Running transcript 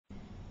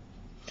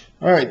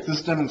Alright,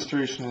 this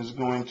demonstration is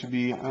going to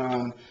be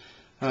on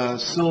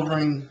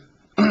silvering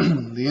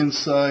the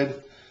inside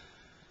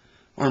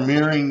or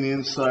mirroring the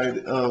inside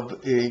of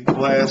a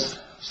glass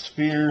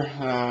sphere,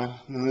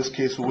 in this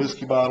case a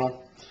whiskey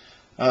bottle.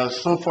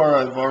 So far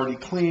I've already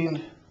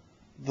cleaned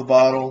the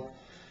bottle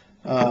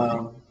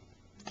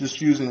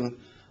just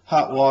using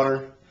hot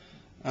water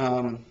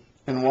and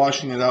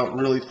washing it out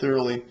really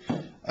thoroughly.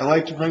 I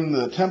like to bring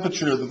the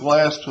temperature of the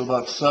glass to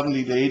about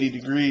 70 to 80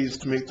 degrees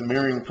to make the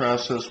mirroring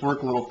process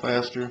work a little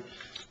faster,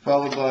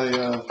 followed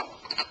by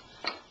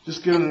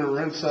just giving it a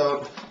rinse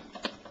out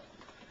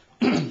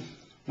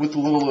with a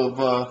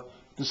little of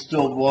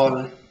distilled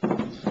water.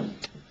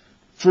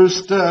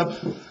 First step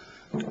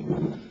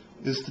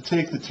is to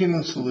take the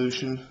tinning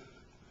solution.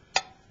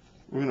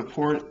 We're going to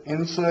pour it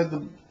inside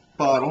the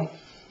bottle.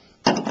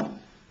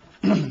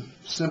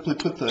 Simply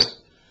put the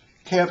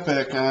cap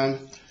back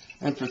on,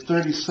 and for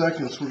 30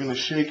 seconds we're going to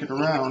shake it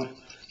around.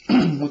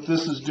 What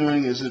this is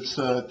doing is it's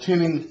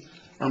tinning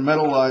or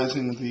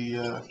metallizing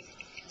the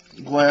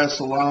glass,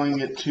 allowing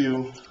it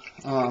to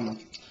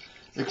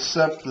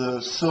accept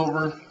the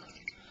silver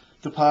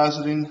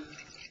depositing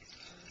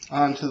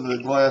onto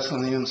the glass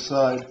on the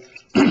inside,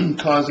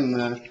 causing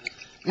the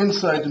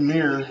inside to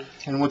mirror.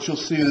 And what you'll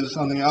see is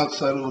on the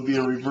outside it'll be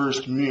a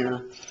reversed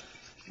mirror,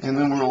 and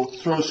then we'll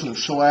throw some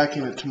shellac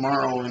in it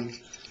tomorrow and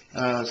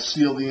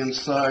seal the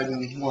inside,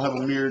 and we'll have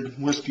a mirrored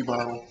whiskey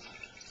bottle.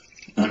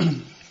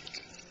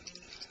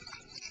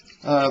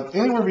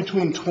 Anywhere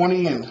between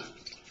 20 and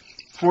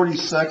 40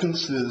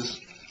 seconds is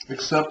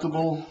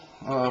acceptable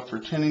for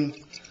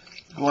tinning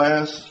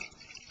glass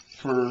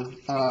for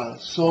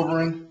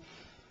silvering.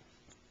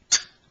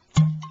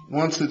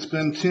 Once it's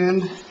been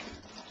tinned,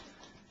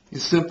 you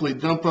simply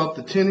dump out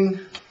the tinning,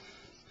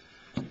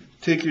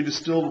 take your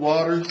distilled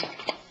water,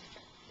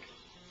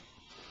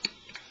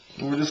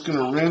 and we're just going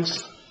to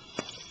rinse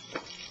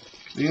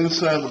the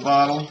inside of the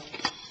bottle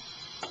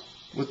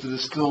with the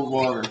distilled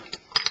water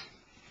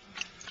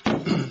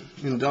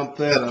and dump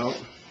that out.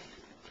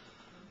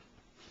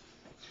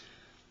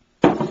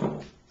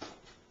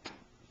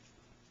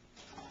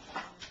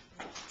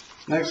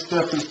 Next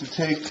step is to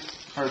take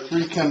our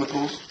three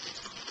chemicals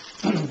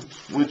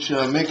which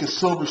make a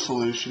silver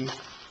solution.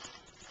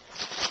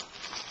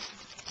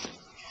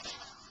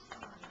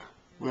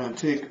 We're going to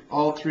take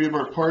all three of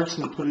our parts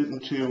and put it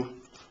into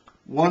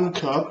one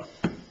cup.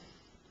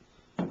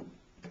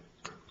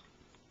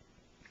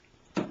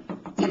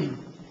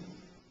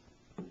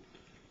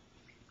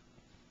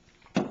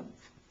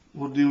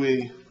 We'll do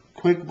a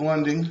quick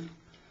blending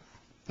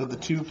of the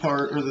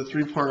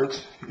three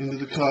parts into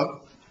the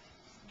cup,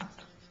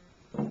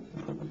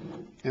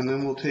 and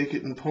then we'll take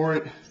it and pour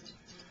it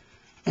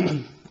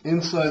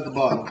inside the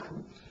bottle,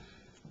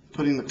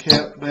 putting the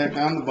cap back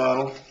on the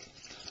bottle.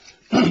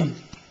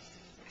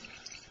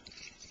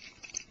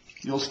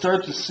 You'll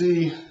start to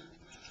see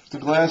the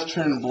glass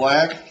turn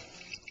black.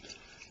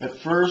 At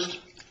first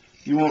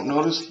you won't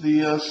notice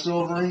the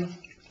silvering,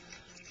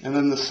 and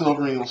then the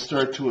silvering will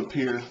start to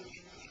appear.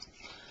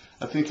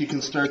 I think you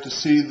can start to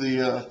see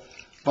the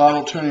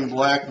bottle turning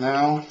black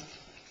now.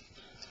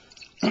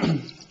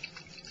 This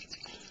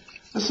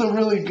is a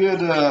really good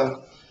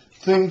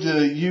thing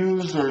to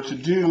use or to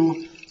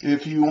do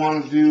if you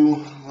want to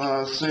do,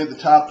 say, the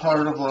top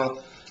part of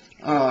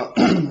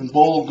a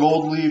bowl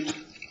gold leaf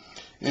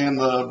and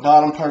the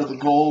bottom part of the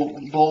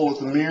bowl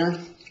with a mirror.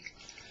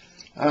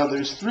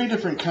 There's three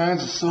different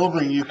kinds of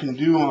silvering you can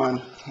do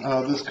on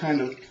this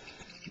kind of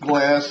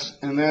glass,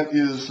 and that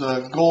is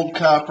gold,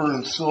 copper,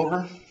 and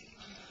silver.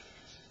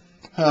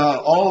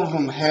 All of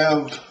them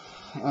have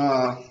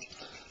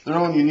their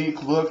own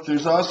unique look.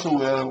 There's also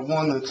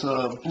one that's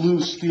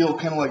blue steel,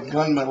 kind of like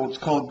gunmetal. It's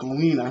called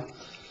galena.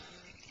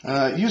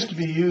 It used to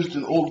be used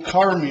in old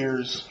car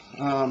mirrors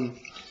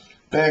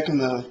back in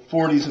the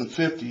 40s and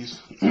 50s.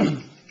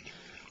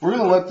 We're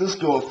going to let this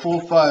go a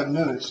full 5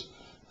 minutes,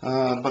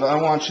 but I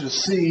want you to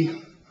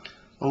see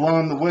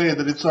along the way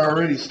that it's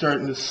already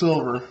starting to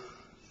silver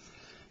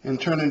and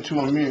turn into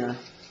a mirror.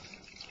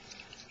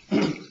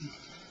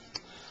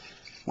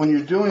 When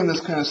you're doing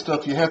this kind of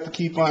stuff, you have to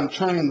keep on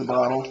turning the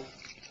bottle,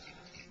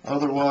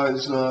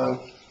 otherwise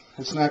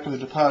it's not going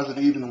to deposit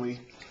evenly.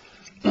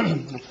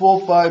 The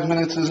full 5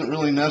 minutes isn't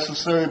really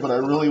necessary, but I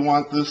really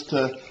want this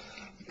to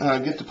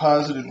get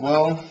deposited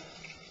well.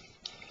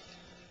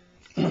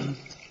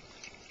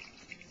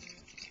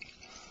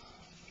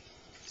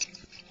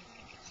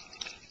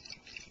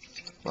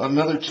 About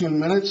another 2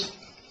 minutes.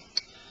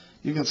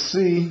 You can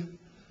see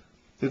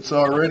it's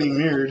already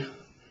mirrored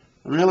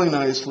really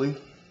nicely.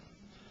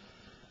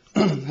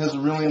 Has a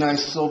really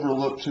nice silver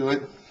look to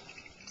it.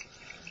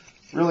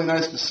 Really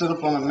nice to sit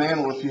up on a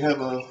mantle if you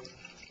have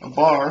a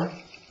bar.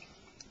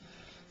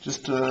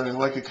 Just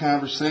like a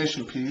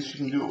conversation piece. You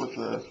can do it with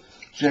a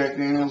Jack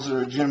Daniels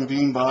or a Jim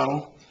Beam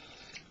bottle.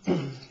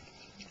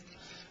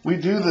 We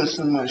do this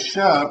in my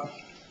shop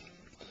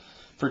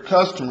for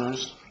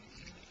customers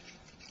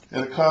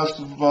at a cost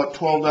of about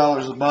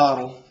 $12 a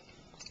bottle.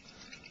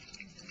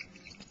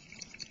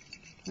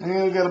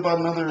 And we've got about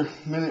another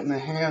minute and a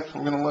half.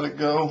 We're going to let it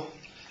go.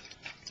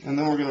 And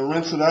then we're going to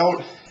rinse it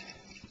out,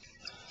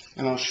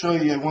 and I'll show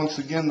you once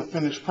again the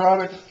finished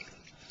product.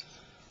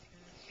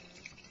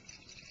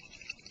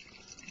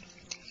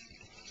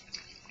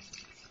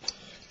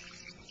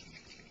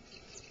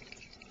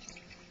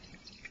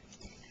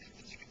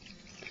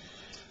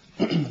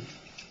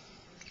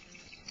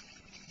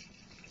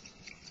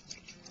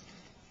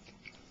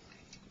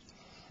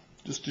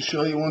 Just to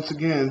show you once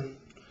again,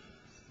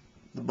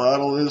 the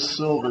bottle is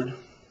silvered.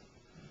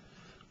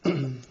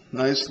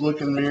 Nice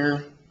looking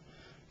mirror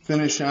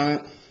finish on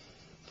it.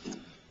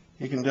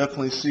 You can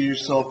definitely see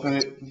yourself in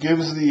it.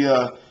 Gives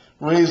the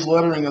raised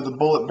lettering of the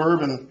Bulleit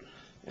bourbon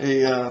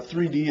a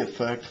 3D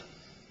effect.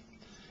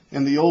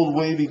 And the old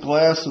wavy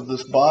glass of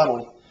this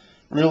bottle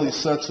really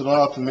sets it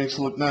off and makes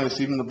it look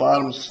nice. Even the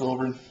bottom's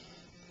silvered.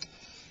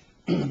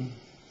 Let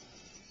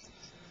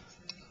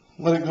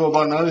it go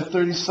about another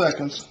 30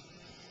 seconds.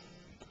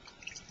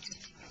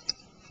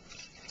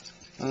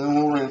 And then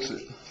we'll rinse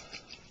it.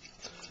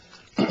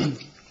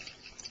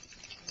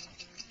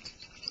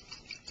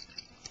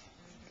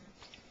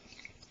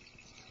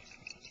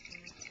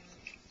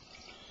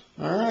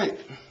 All right.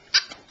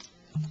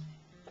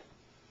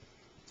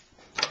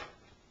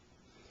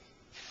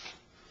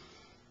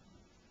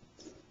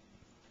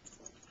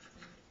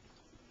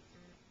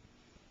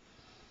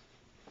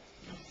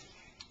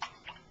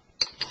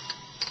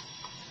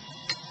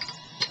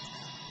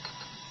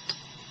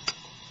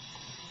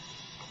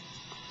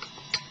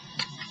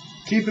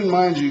 Keep in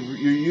mind you're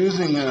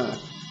using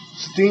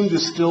steam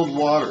distilled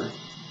water.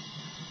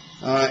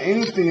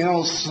 Anything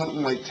else,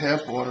 something like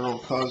tap water, will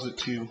cause it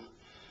to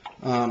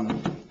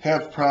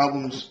have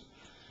problems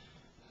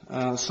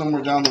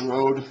somewhere down the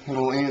road.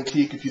 It'll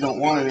antique. If you don't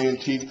want it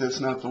antique, that's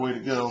not the way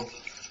to go.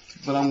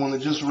 But I'm going to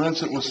just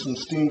rinse it with some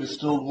steam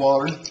distilled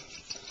water,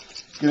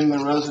 getting the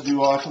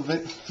residue off of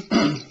it.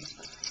 And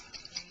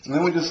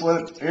then we just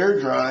let it air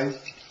dry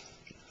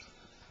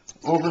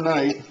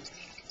overnight,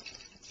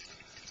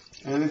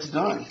 and it's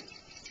done.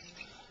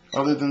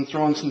 Other than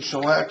throwing some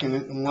shellac in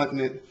it and letting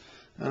it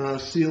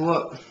seal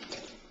up.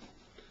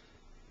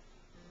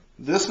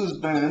 This has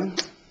been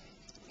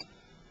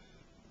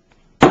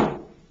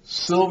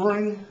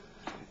silvering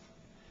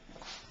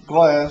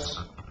glass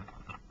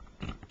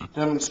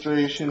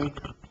demonstration.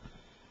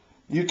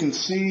 You can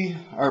see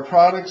our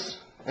products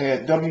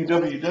at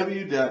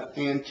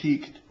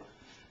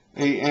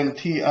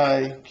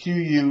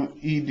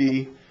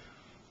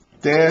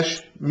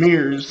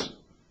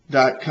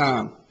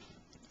www.antiqued-mirrors.com.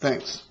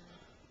 Thanks.